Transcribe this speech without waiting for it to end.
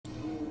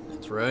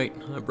right,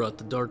 I brought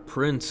the Dark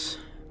Prince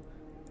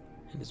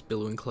and his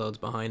billowing clouds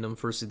behind him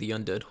versus the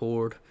undead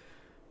horde.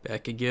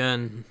 Back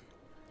again.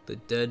 The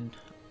dead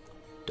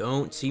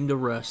don't seem to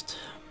rest,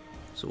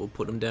 so we'll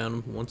put them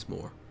down once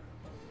more.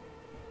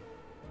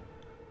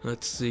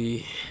 Let's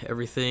see,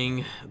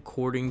 everything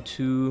according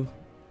to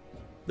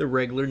the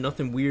regular,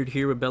 nothing weird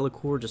here with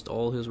Be'lakor, just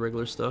all his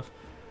regular stuff.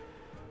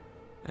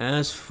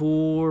 As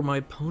for my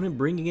opponent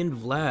bringing in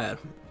Vlad,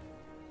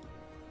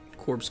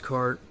 corpse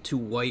cart, 2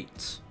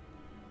 whites,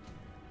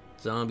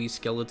 zombies,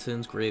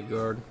 skeletons,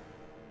 graveyard,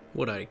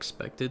 what I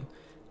expected.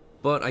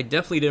 But I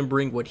definitely didn't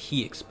bring what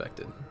he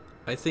expected.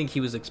 I think he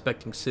was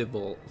expecting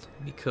Sigvald,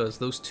 because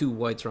those 2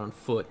 whites are on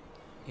foot.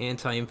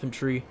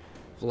 Anti-infantry,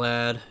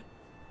 Vlad,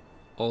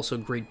 also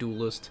great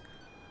duelist.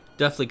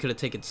 Definitely could have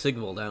taken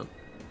Sigvald out.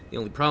 The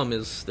only problem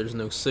is there's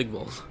no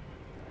Sigvald.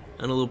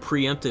 And a little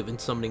preemptive in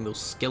summoning those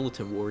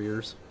skeleton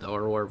warriors, the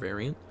ROR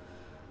variant.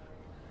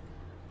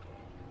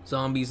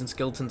 Zombies and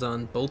skeletons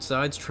on both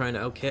sides trying to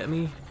outcat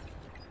me.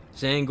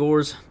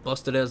 Zangors,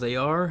 busted as they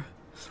are.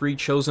 3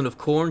 Chosen of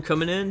Khorne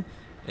coming in.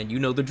 And you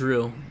know the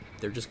drill.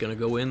 They're just going to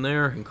go in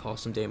there and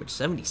cause some damage.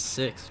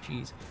 76,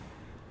 jeez.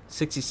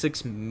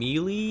 66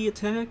 melee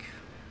attack?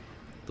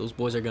 Those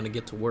boys are going to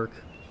get to work.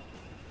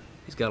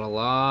 He's got a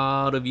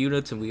lot of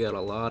units and we got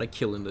a lot of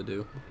killing to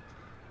do.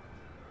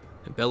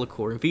 And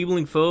Be'lakor,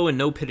 enfeebling foe and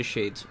no Pit of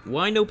Shades.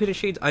 Why no Pit of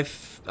Shades?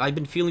 I've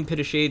been feeling Pit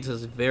of Shades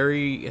has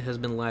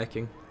been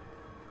lacking.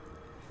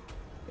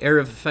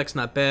 Area of Effect's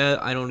not bad.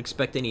 I don't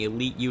expect any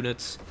elite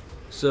units.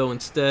 So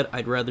instead,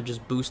 I'd rather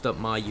just boost up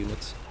my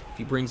units. If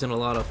he brings in a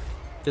lot of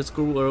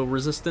physical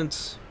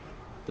resistance,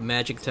 the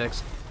magic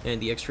text, and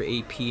the extra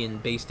AP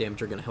and base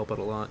damage are going to help out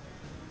a lot.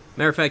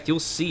 Matter of fact, you'll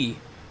see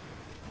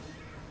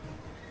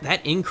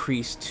that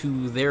increase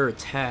to their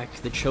attack,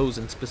 the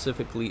Chosen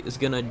specifically, is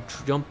going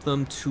to jump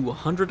them to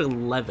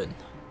 111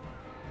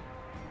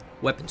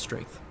 weapon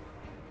strength.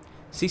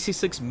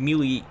 CC6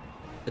 melee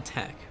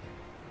attack.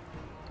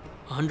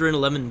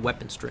 111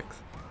 weapon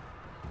strength.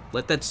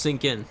 Let that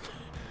sink in.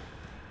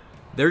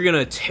 They're going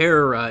to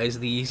terrorize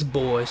these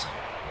boys.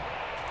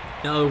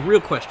 Now,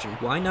 real question,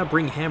 why not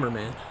bring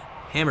Hammerman?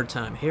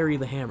 Hammertime, Harry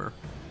the Hammer.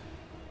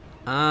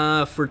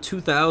 For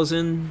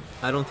 2,000,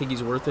 I don't think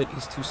he's worth it.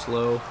 He's too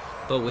slow.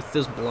 But with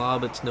this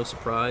blob, it's no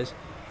surprise.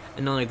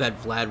 And not only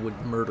that, Vlad would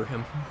murder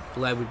him.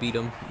 Vlad would beat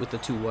him with the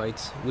 2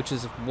 whites, which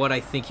is what I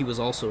think he was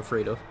also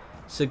afraid of.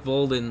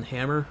 Sigvald and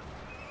Hammer,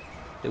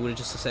 they would have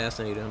just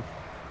assassinated him.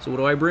 So what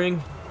do I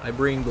bring? I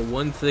bring the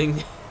one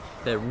thing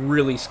that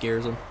really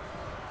scares him.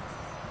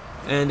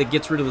 And it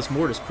gets rid of this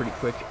mortis pretty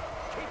quick.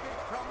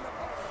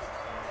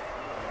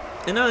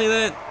 And not only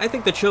that, I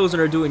think the Chosen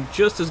are doing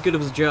just as good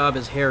of a job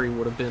as Harry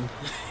would have been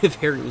if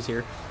Harry was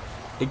here.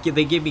 They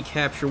give me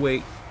capture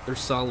weight. They're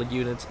solid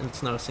units, and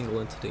it's not a single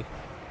entity.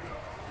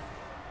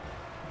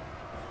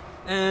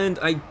 And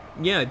I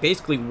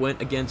basically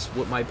went against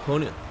what my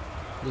opponent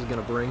was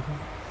going to bring.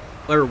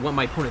 Or what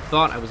my opponent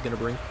thought I was going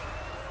to bring.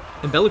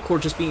 And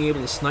Be'lakor just being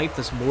able to snipe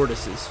this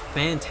Mortis is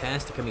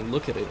fantastic. I mean,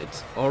 look at it.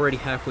 It's already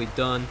halfway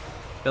done.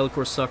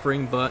 Be'lakor's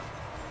suffering, but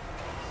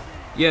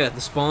yeah,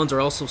 the spawns are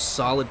also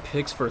solid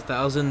picks for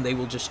 1,000. They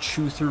will just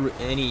chew through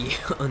any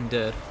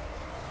undead.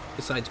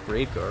 Besides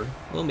Graveguard.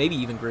 Well, maybe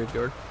even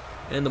Graveguard.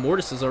 And the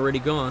Mortis is already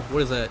gone.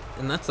 What is that?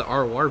 And that's the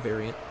ROR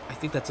variant. I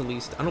think that's at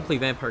least... I don't play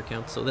Vampire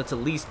Count, so that's at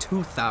least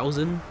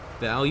 2,000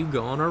 value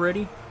gone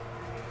already.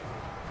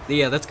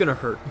 Yeah, that's gonna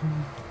hurt.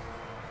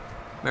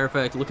 Matter of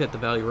fact, look at the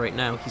value right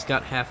now. He's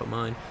got half of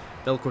mine.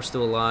 Be'lakor's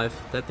still alive.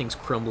 That thing's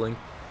crumbling.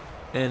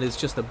 And it's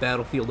just a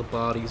battlefield of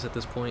bodies at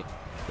this point.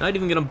 Not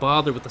even gonna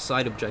bother with the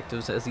side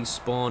objectives as these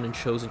spawn and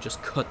Chosen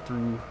just cut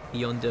through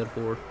the undead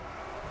horde.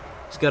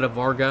 He's got a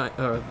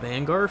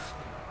Vangolf?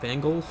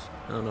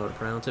 I don't know how to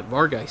pronounce it.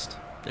 Vargeist.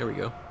 There we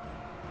go.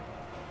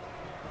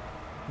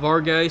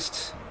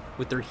 Vargeist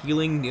with their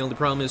healing. The only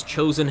problem is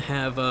Chosen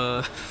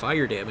have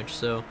fire damage,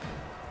 so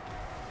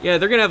yeah,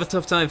 they're gonna have a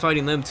tough time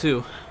fighting them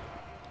too.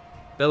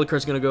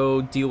 Be'lakor's gonna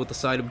go deal with the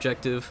side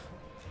objective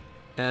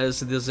as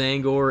the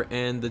Zangor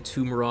and the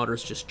 2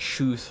 Marauders just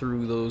chew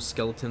through those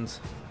skeletons.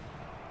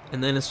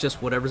 And then it's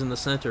just whatever's in the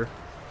center.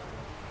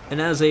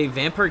 And as a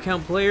Vampire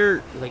Count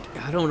player, like,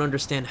 I don't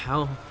understand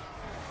how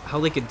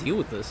they could deal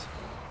with this.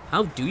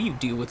 How do you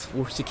deal with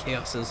Wars of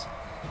Chaos's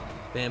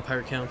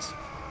Vampire Counts?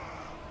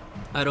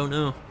 I don't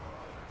know.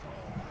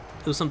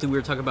 It was something we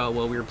were talking about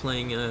while we were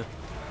playing.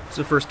 It's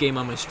the first game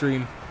on my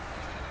stream.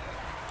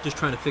 Just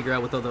trying to figure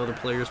out with all the other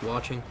players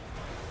watching.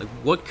 Like,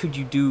 what could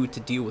you do to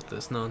deal with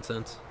this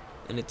nonsense?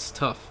 And it's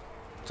tough.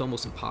 It's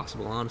almost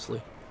impossible,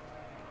 honestly.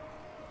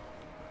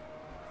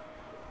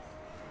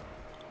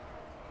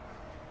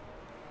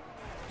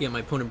 Yeah, my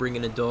opponent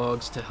bringing in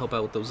dogs to help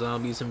out with those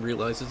zombies and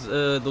realizes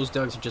those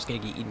dogs are just going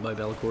to get eaten by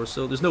Be'lakor,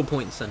 so there's no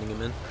point in sending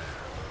him in.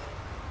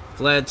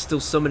 Vlad's still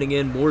summoning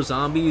in more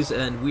zombies,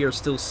 and we are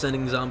still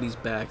sending zombies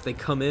back. They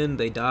come in,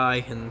 they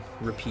die, and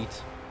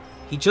repeat.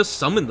 He just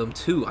summoned them,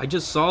 too. I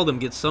just saw them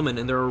get summoned,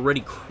 and they're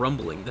already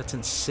crumbling. That's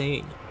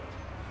insane.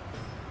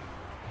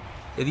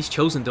 Yeah, these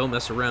Chosen don't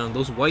mess around.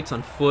 Those whites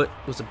on foot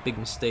was a big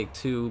mistake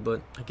too,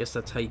 but I guess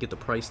that's how you get the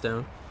price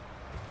down.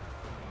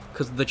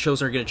 Because the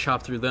Chosen are going to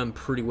chop through them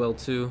pretty well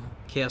too.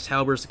 Chaos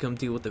Halberds to come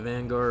deal with the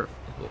Vanguard.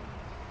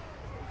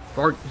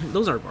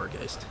 Those aren't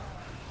Vargeist.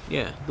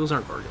 Yeah, those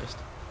aren't Vargeist.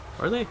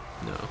 Are they?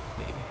 No,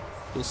 maybe.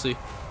 We'll see.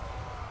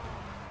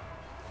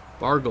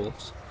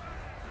 Vargulfs.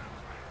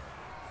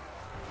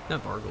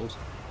 Not Vargulfs.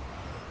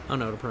 I don't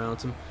know how to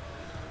pronounce them.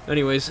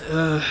 Anyways,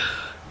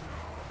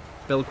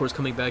 Be'lakor's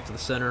coming back to the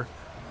center.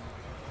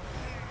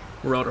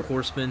 Marauder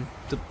Horsemen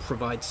to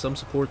provide some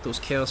support. Those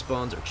Chaos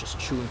Spawns are just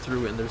chewing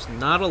through, and there's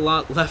not a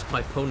lot left my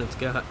opponent's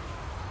got.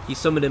 He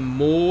summoned in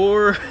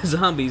more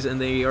zombies,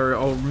 and they are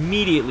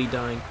immediately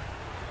dying.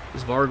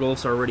 His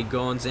Vargulfs are already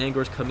gone.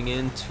 Zangor's coming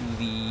in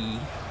to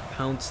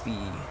pounce the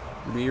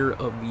rear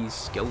of these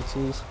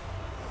Skeletals.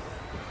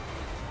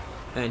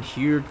 And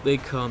here they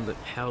come, the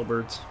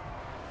Halberds.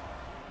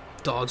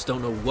 Dogs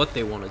don't know what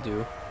they want to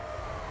do.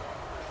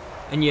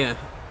 And yeah,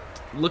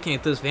 looking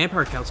at this,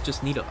 Vampire Scouts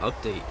just need an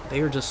update. They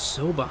are just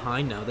so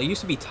behind now. They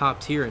used to be top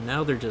tier, and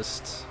now they're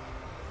just...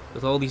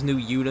 With all these new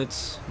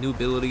units, new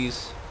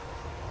abilities,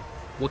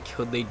 what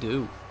could they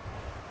do?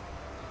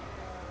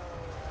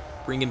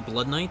 Bring in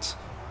Blood Knights?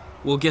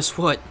 Well, guess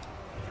what?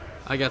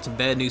 I got some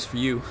bad news for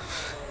you.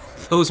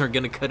 Those aren't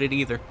gonna cut it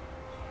either.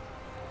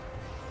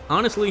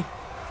 Honestly.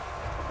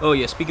 Oh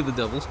yeah, speak of the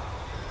Devils.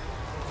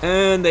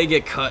 And they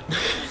get cut.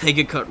 They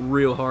get cut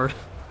real hard.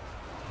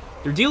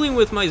 They're dealing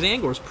with my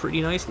Zangors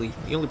pretty nicely.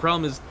 The only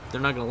problem is they're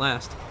not gonna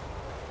last.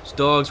 Those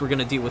dogs we're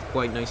gonna deal with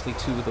quite nicely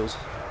too, with those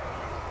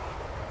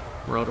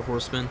Marauder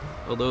Horsemen.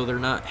 Although they're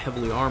not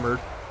heavily armored,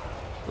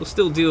 they'll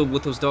still deal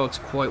with those dogs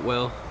quite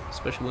well.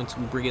 Especially once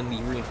we bring in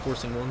the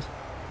reinforcing ones.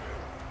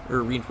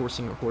 Or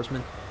reinforcing our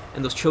horsemen.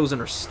 And those Chosen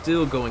are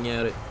still going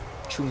at it,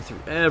 chewing through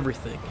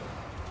everything.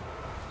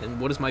 And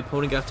what does my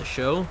opponent got to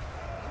show?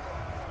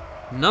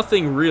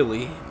 Nothing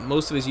really.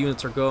 Most of his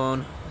units are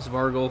gone. His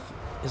Vargulf,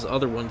 his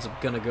other one's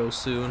gonna go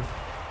soon.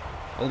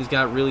 All he's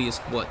got really is,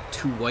 what,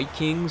 2 White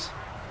Kings?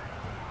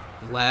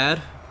 Lad.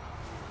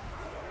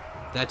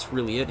 That's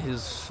really it.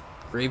 His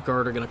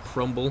Graveguard are gonna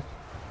crumble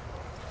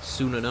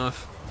soon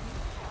enough.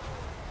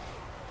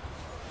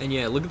 And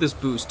yeah, look at this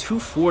boost.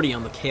 240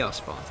 on the Chaos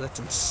Spawns. That's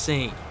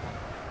insane.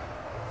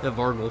 That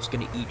Vargulf's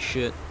gonna eat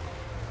shit.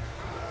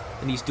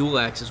 And these dual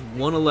axes,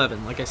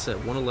 111. Like I said,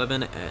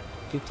 111 at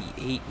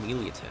 58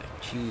 melee attack.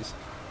 Jeez.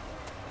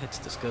 That's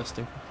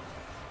disgusting.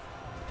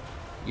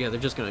 Yeah, they're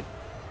just gonna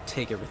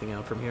take everything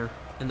out from here.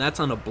 And that's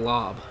on a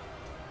blob.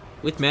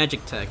 With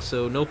magic tech,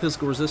 so no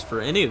physical resist for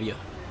any of you.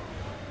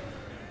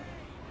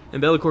 And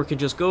Be'lakor can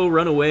just go,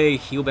 run away,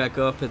 heal back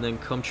up, and then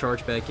come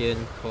charge back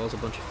in, cause a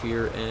bunch of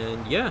fear,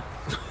 and yeah.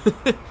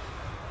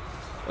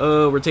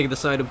 We're taking the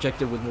side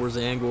objective with more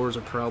Zangors,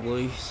 or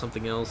probably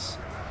something else.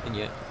 And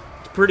yeah,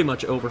 it's pretty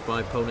much over for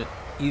my opponent.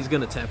 He's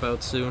gonna tap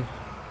out soon.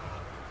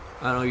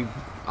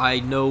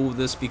 I know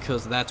this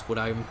because that's what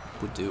I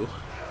would do.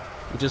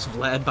 With just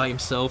Vlad by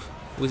himself,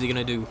 what's he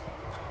gonna do?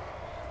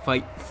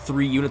 Fight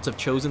 3 units of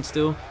Chosen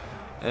still?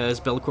 As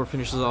Be'lakor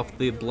finishes off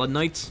the Blood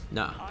Knights?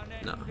 Nah.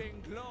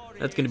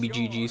 That's gonna be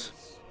GG's.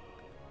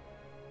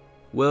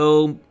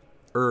 Well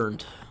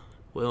earned.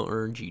 Well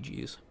earned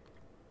GG's.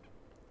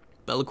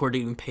 Be'lakor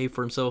didn't even pay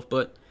for himself,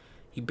 but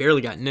he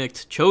barely got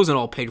nicked. Chosen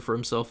all paid for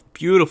himself.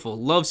 Beautiful.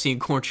 Love seeing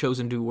Khorne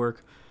Chosen do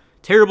work.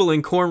 Terrible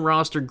in Khorne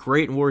roster,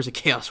 great in Warriors of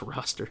Chaos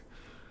roster.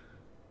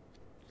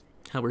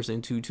 Halberds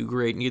ain't too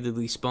great, neither of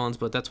these spawns,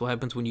 but that's what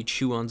happens when you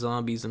chew on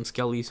zombies and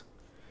skellies.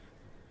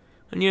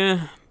 And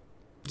yeah,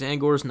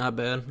 Zangors, not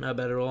bad. Not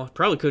bad at all.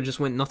 Probably could have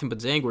just went nothing but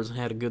Zangors and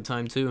had a good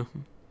time too.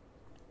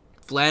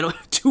 Vlad,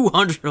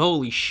 200,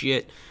 holy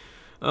shit.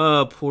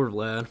 Poor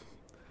Vlad.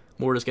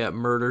 Mortis got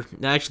murdered.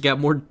 Actually got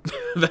more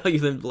value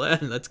than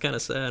Vlad, and that's kind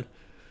of sad.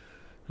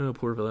 Oh,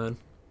 poor Vlad.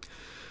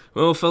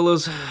 Well,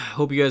 fellas,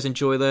 hope you guys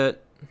enjoy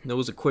that. That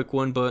was a quick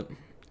one, but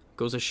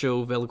goes to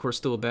show Be'lakor's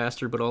still a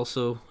bastard, but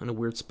also in a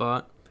weird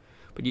spot.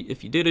 But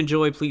if you did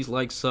enjoy, please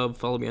like, sub,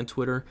 follow me on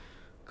Twitter.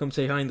 Come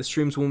say hi in the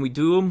streams when we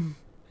do them.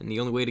 And the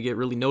only way to get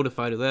really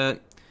notified of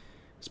that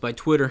is by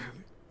Twitter.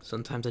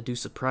 Sometimes I do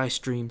surprise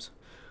streams.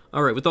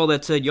 Alright, with all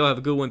that said, y'all have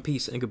a good one.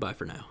 Peace, and goodbye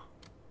for now.